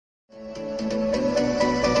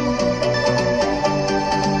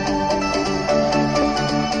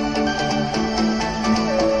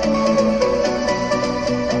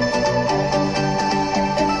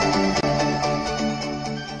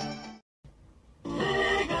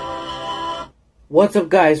What's up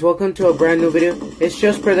guys, welcome to a brand new video. It's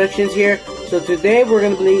Just Productions here. So today we're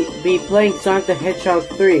going to be playing Sonic the Hedgehog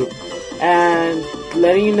 3. And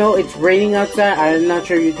letting you know it's raining outside. I'm not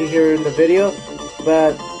sure if you can hear it in the video.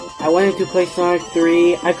 But I wanted to play Sonic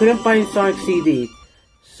 3. I couldn't find Sonic CD.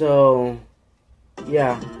 So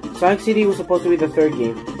yeah, Sonic CD was supposed to be the third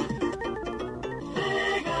game.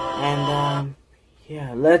 And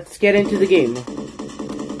yeah, let's get into the game.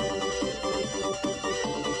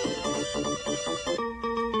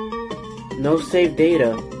 No save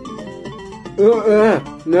data.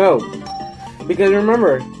 No. Because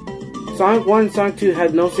remember, Sonic 1 and Sonic 2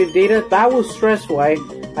 had no save data. That was stressful. I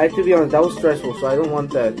have to be honest, that was stressful, so I don't want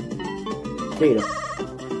that data.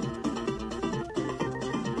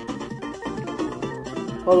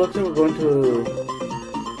 Oh, looks like we're going to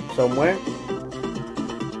somewhere.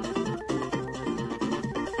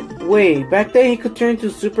 Wait, back then he could turn into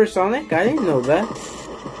Super Sonic? I didn't know that.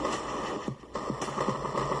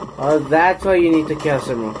 Oh, that's why you need to Chaos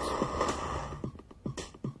Emeralds.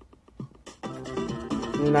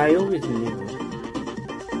 And I always knew it.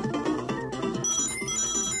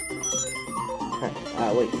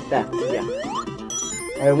 Wait, that, yeah.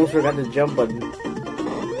 I almost forgot the jump button.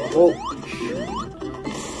 Oh,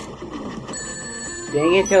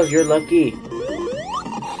 dang it, Tails, you're lucky.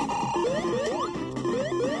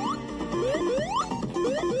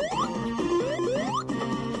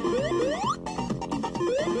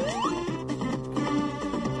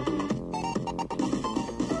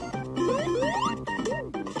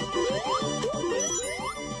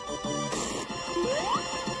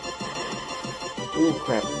 Oh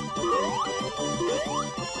crap.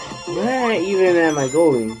 Where even am I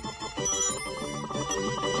going?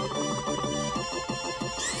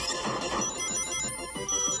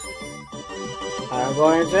 I'm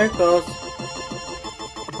going in circles.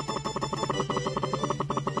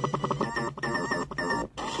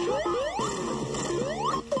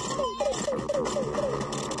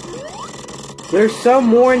 There's some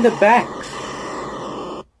more in the back.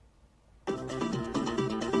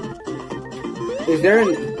 Is there a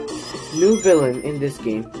new villain in this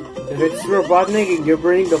game? If it's Robotnik and you're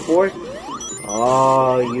burning the force,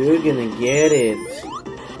 oh, you're gonna get it.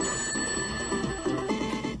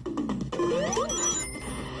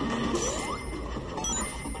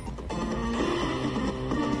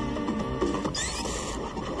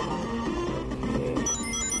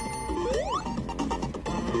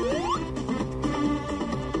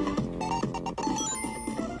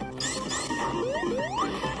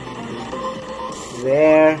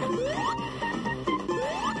 There.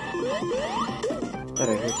 Thought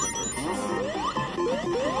I heard something.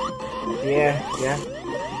 Yeah.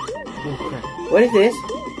 Oh crap. What is this?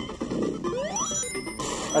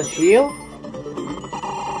 A shield?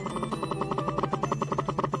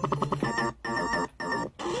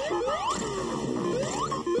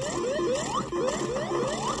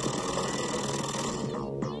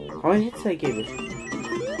 How many hits I gave it?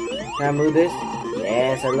 Can I move this?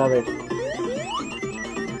 Yes, I love it.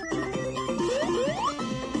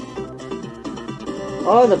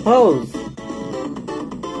 Oh, the pose!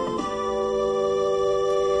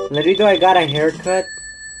 Larito, I got a haircut.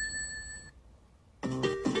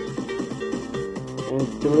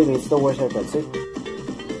 And believe me, it's the worst haircut, see?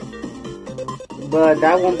 But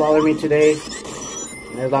that won't bother me today.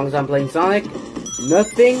 As long as I'm playing Sonic,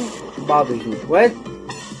 nothing bothers me. What?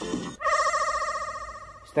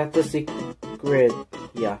 Is that the secret?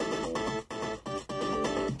 Yeah.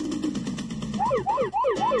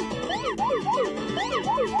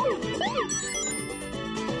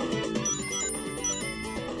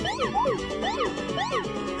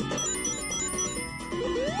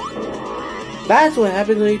 That's what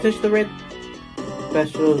happens when you touch the red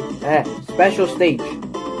special stage.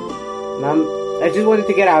 I just wanted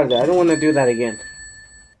to get out of there. I don't want to do that again.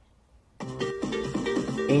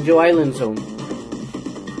 Angel Island Zone.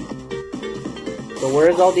 So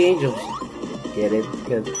where's all the angels? Get it?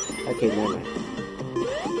 Because okay, never mind.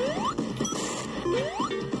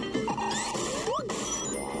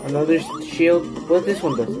 Another shield. What this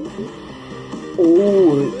one does?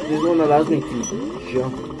 Oh, this one allows me to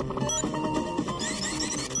jump.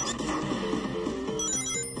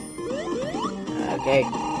 Okay.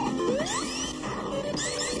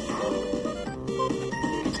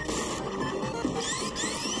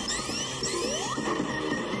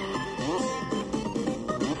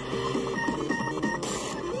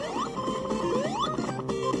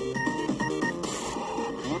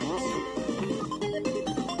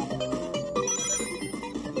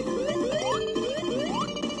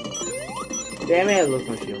 Damn it, I lost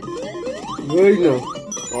my shield. Wait, no.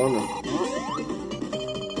 Oh no.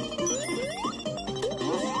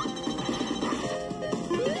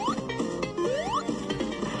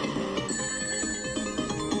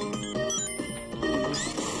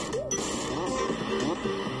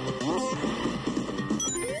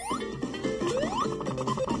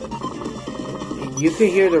 You can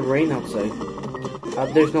hear the rain outside.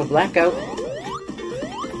 There's no blackout.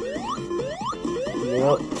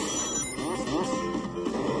 Nope.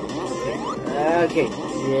 Okay.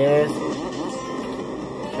 Yes.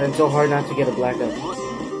 Trying so hard not to get a blackout.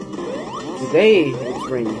 Today it's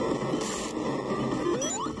raining.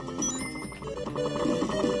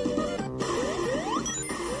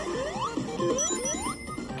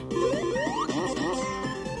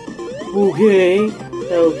 Okay.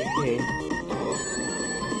 Okay.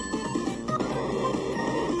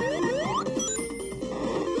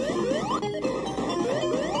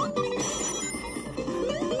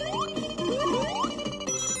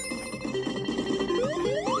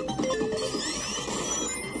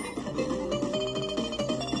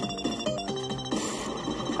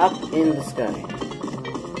 Up in the sky.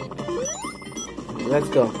 Let's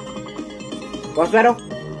go. Boss battle?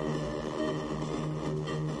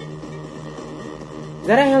 Is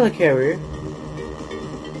that a helicarrier?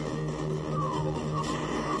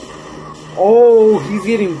 Oh, he's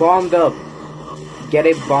getting bombed up. Get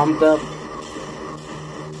it bombed up?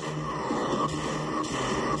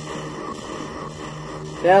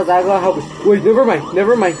 Tails, I gotta help you. Wait, never mind,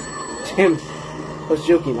 never mind. Tim, I was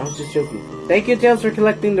joking, I was just joking. Thank you, Tails, for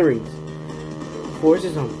collecting the rings. The forest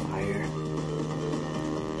is on fire.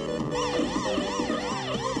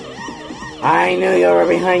 I knew you were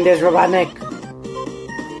behind this, Robotnik.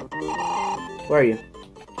 Where are you?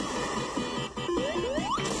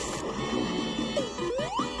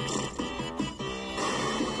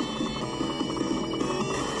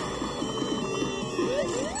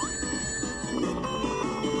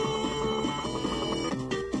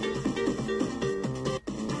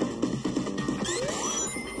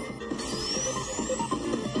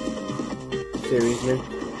 Seriously?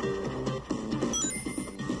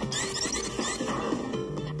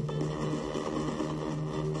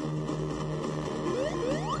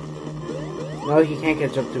 No, he can't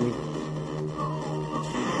catch up to me.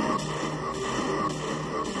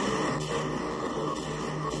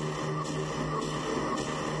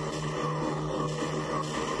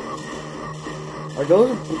 Are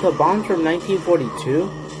those the bombs from 1942?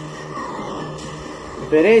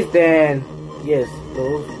 If it is, then yes,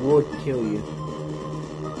 those would kill you.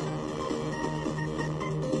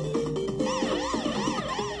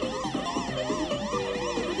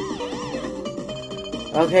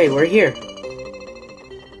 Okay, we're here.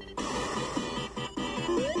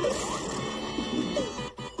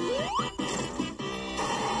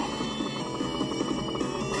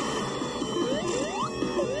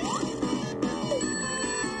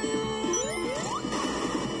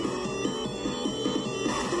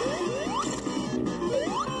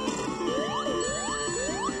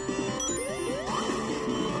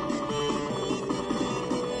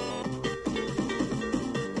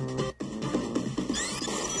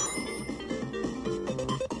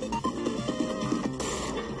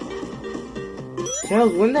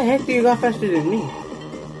 Tails, when the heck do you got faster than me?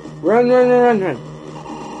 Run, run, run, run, run.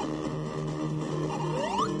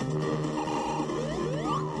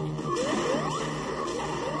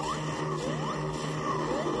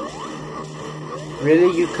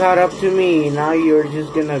 Really? You caught up to me, now you're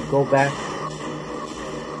just gonna go back?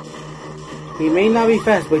 He may not be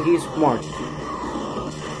fast, but he's smart.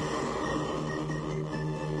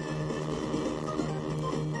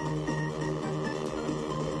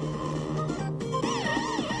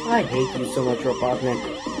 I hate you so much, Robotnik.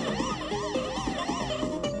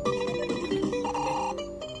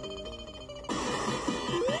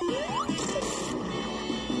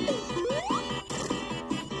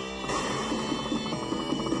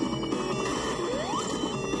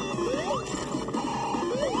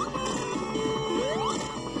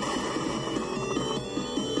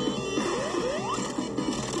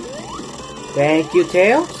 Thank you,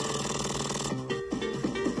 Tails.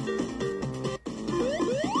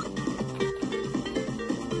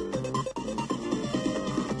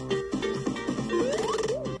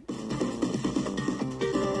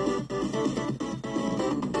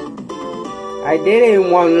 I did it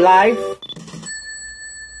in one life.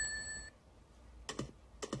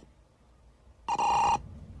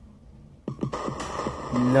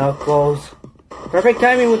 Knuckles. Perfect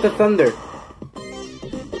timing with the thunder.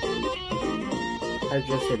 I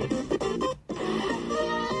just hit it.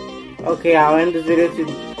 Okay, I'll end this video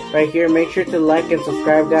right here. Make sure to like and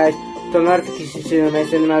subscribe, guys. Turn notifications so when I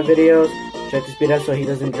send my videos. Try to speed up so he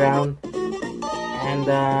doesn't drown. And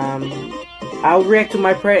I'll react to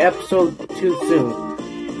my prayer episode 2 soon.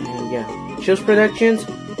 And yeah, Chills Productions.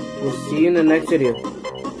 We'll see you in the next video.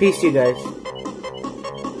 Peace, you guys.